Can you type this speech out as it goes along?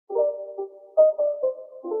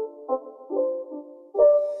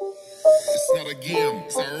for the game.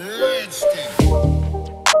 It's a rich thing.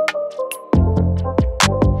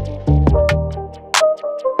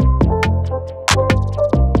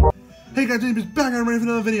 Hey guys, Genie BS back. I'm ready for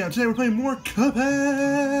another video. Today we're playing more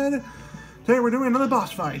Cuphead. Today we're doing another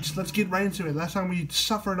boss fight. Let's get right into it. Last time we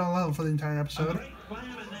suffered on level for the entire episode.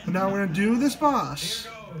 But now we're gonna do this boss.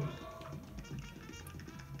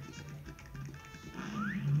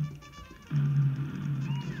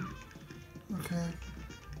 Okay.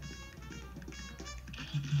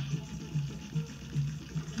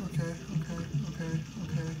 Okay.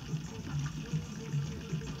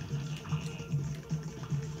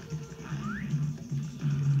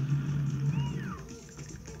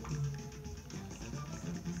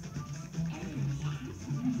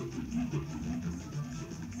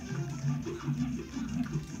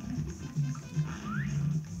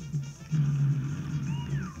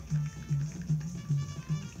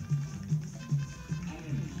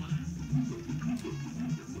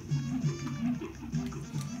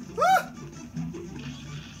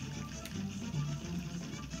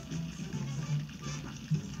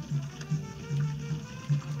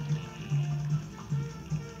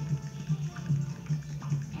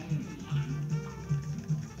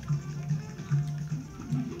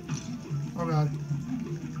 Oh god.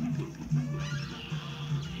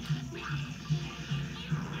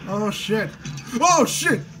 Oh shit. Oh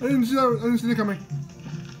shit! I didn't see that. I didn't see it coming.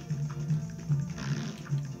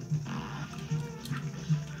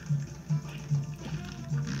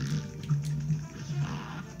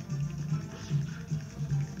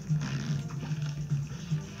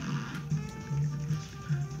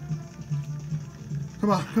 Come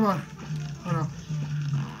on, come on. Oh no.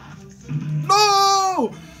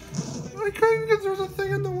 No! I couldn't because there was a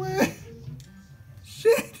thing in the way.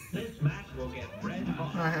 Shit! This match will get red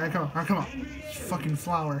hot. Alright, come on. Alright, come on. This fucking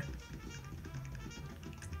flower.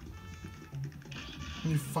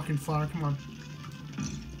 You fucking flower, come on.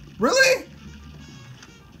 Really?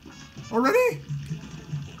 Already?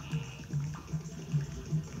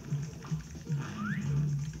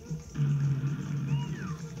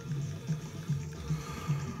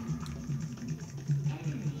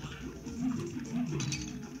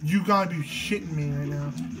 You gotta be shitting me right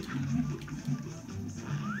now.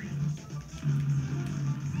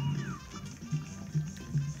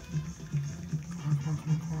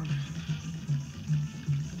 Come on.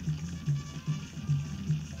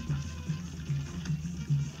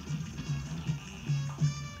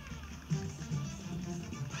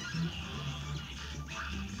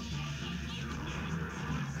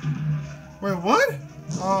 Wait, what?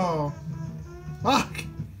 Oh. Fuck.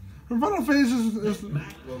 Her final phase is...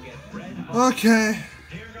 Okay.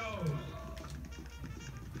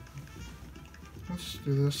 Let's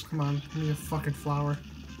do this. Come on. Give me a fucking flower.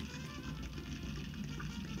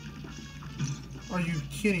 Are you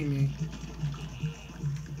kidding me?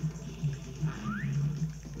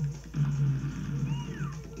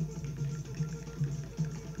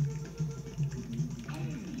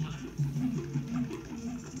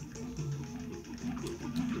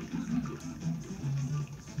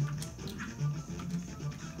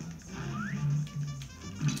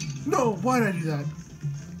 No, why did I do that?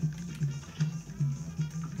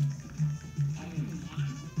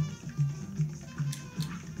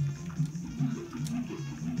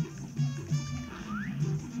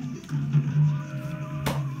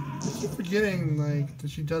 I keep forgetting, like, that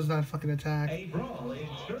she does that fucking attack. A brawl is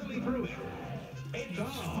surely brewing. It's This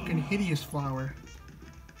on. fucking hideous flower.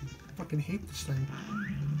 I fucking hate this thing.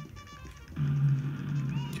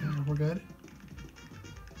 Okay, we're good.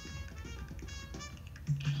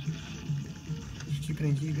 Just keep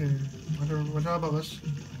hitting, keep hitting. Watch out above us.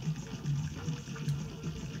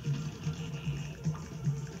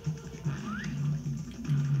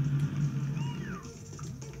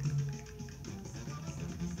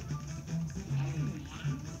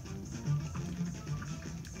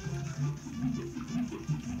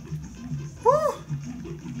 Woo!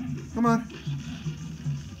 Come on.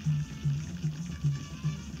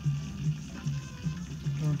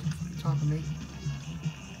 Don't fucking top of me.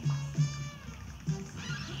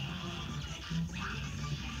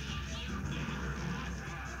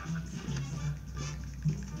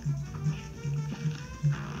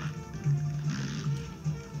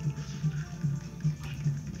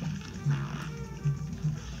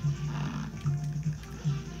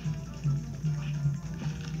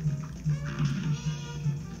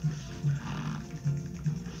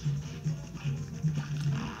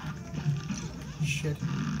 Shit.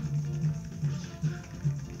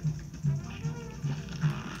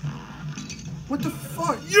 What the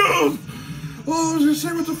fuck? Yes! Oh, I was gonna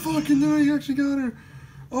say what the fuck, and then I actually got her.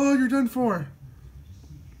 Oh, you're done for.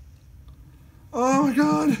 Oh my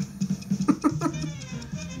god.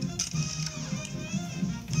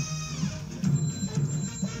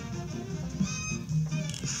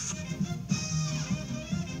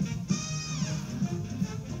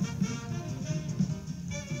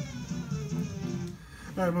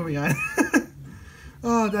 Alright, moving on.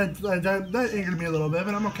 Oh, that angered me a little bit,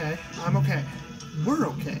 but I'm okay. I'm okay. We're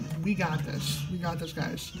okay. We got this. We got this,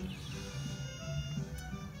 guys.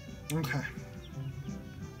 Okay.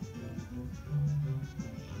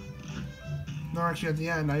 No, actually, at the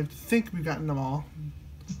end, I think we've gotten them all.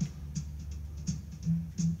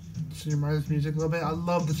 See my music a little bit. I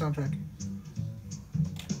love the soundtrack.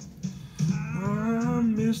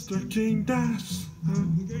 I'm Mr. King Dice.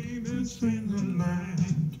 Game is in the night.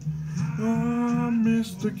 I'm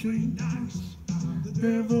Mr. King Dice, the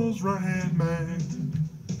devil's right hand man.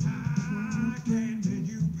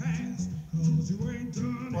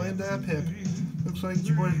 Playing that pip. Looks like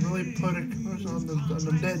you boys really put a push on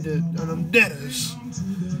them debtors.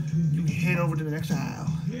 You can head over to the next aisle.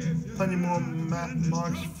 Plenty more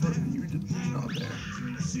marks for you to lean on there.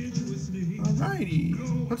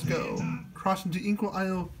 Alrighty, let's go. Cross into Inkwell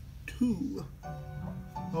Aisle 2.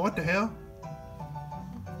 Oh, what the hell?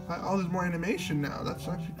 Oh, there's more animation now. That's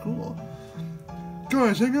actually cool.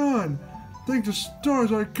 Guys, hang on. Thank the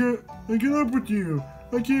stars I get up with you.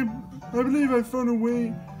 I believe I found a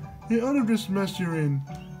way out of this mess you're in.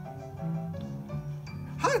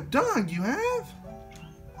 Hot dog, you have?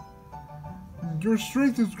 Your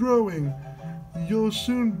strength is growing. You'll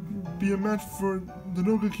soon be a match for the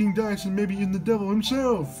local King Dice and maybe even the devil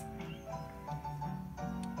himself.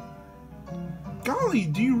 Golly,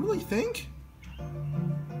 do you really think?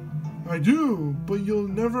 I do, but you'll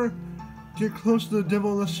never get close to the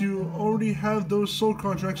devil unless you already have those soul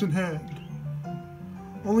contracts in hand.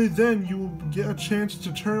 Only then you will get a chance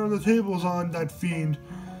to turn the tables on that fiend.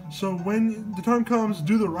 So when the time comes,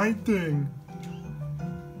 do the right thing.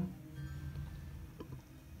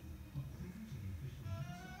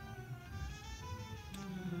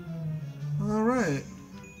 Alright.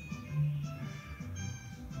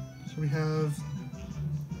 So we have...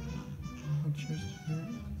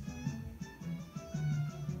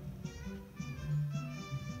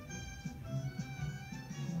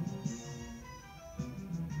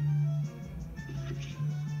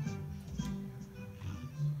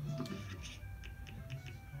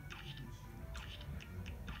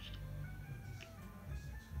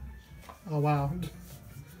 Oh wow.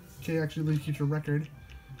 Okay, actually at least keeps a record.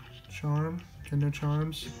 Charm. Okay, no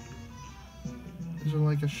charms. Is there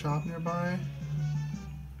like a shop nearby?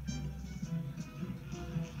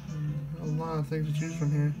 A lot of things to choose from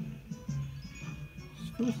here.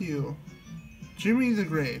 Let's go with you. Jimmy the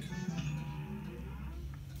Great.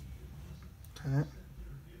 Okay.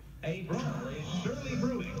 A brawl is surely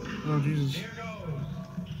brewing. Oh Jesus. Here goes.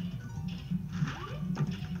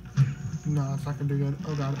 No, that's not gonna do good.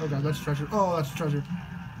 Oh god, that's treasure. Oh, that's treasure.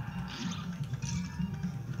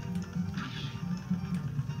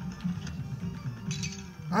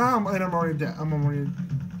 And I'm already dead. I'm already...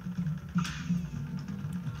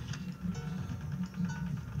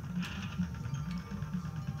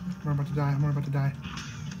 I'm about to die. I'm about to die.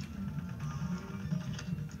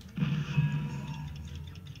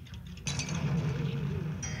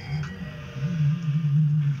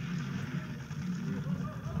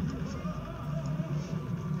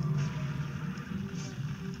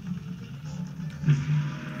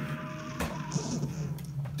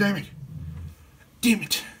 Damn it. Damn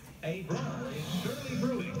it. A brawl is surely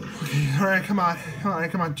brewing. Okay, alright, come on.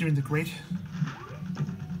 Alright, come on, Jimmy the Great.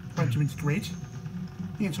 Come on, Jimmy the Great.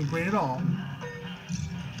 He ain't so great at all.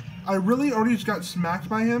 I really already just got smacked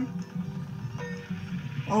by him?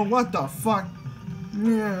 Oh, what the fuck?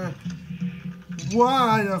 Yeah.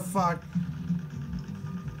 Why the fuck?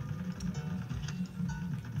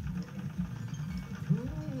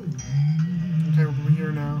 Okay, we're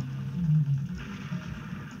here now.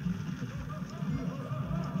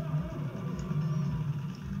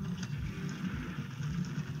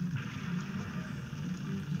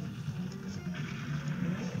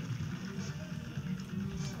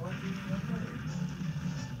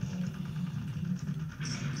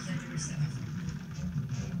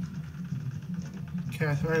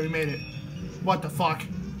 Okay, alright, we made it. What the fuck?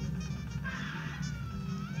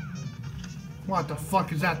 What the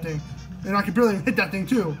fuck is that thing? And I can barely hit that thing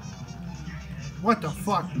too. What the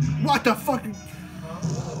fuck? What the fuck?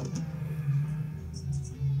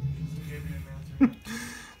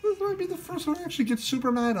 This might be the first one I actually get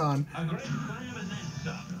super mad on. A great slam and then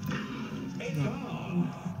some. It's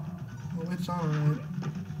on. Oh, it's alright.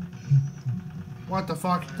 What the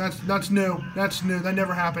fuck? That's new. That's new. That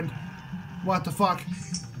never happened. What the fuck?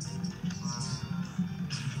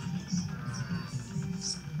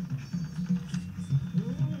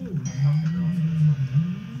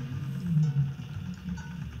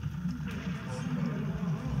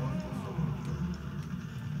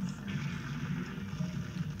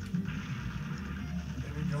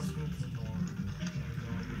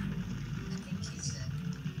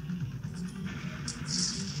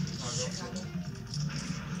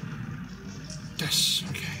 Yes,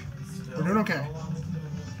 okay. We're doing okay.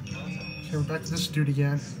 Okay, we're back to this dude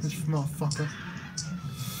again. This motherfucker.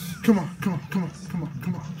 Come on, come on, come on, come on,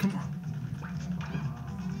 come on, come on.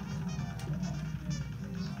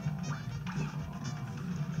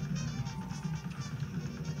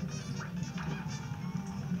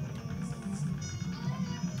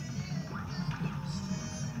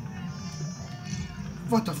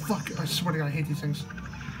 What the fuck? I swear to God, I hate these things.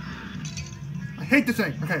 I hate this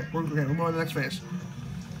thing. Okay, we're moving on to the next phase.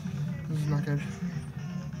 This is not good.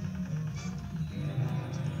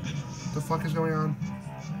 What the fuck is going on?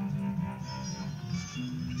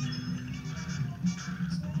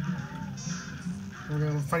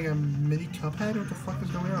 We're fighting a mini Cuphead? What the fuck is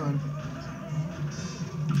going on?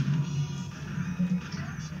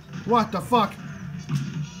 What the fuck?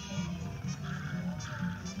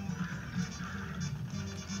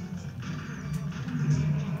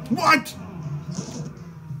 What?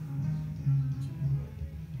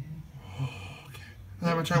 Okay. I'm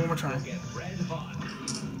gonna try one more time.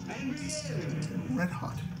 Red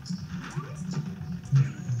hot.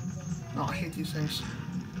 Oh, I hate these things.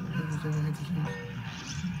 I hate these things. I hate these things.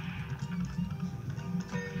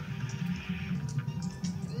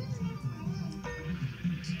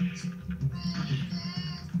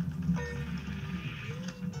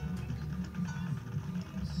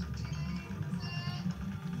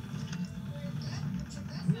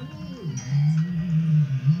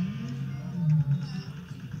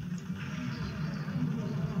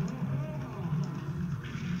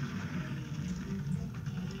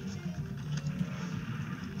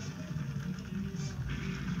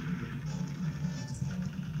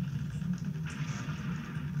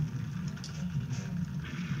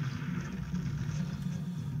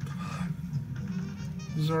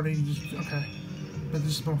 This is already just okay. But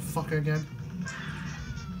this motherfucker again.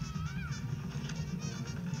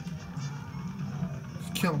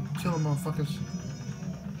 Just kill him, motherfuckers.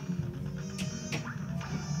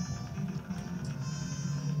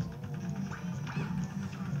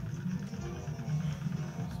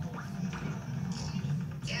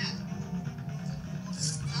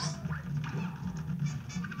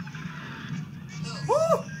 Woo!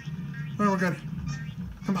 Alright, we're good.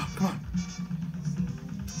 Come on, come on.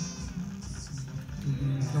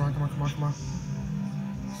 Come on, come on, come on, come on.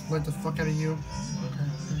 Just light the fuck out of you. Okay.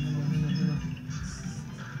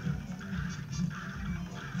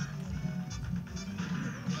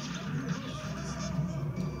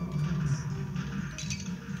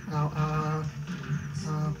 Ow,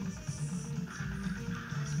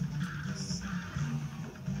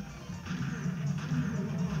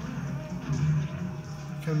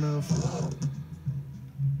 Can move.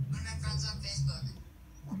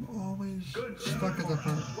 I'm always stuck at the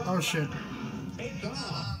part. Oh shit.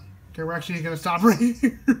 Okay, we're actually gonna stop right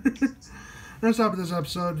here. We're gonna stop at this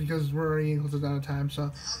episode because we're already close to out of time.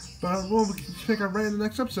 So, but we'll pick up right in the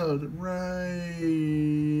next episode. Right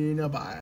now, bye.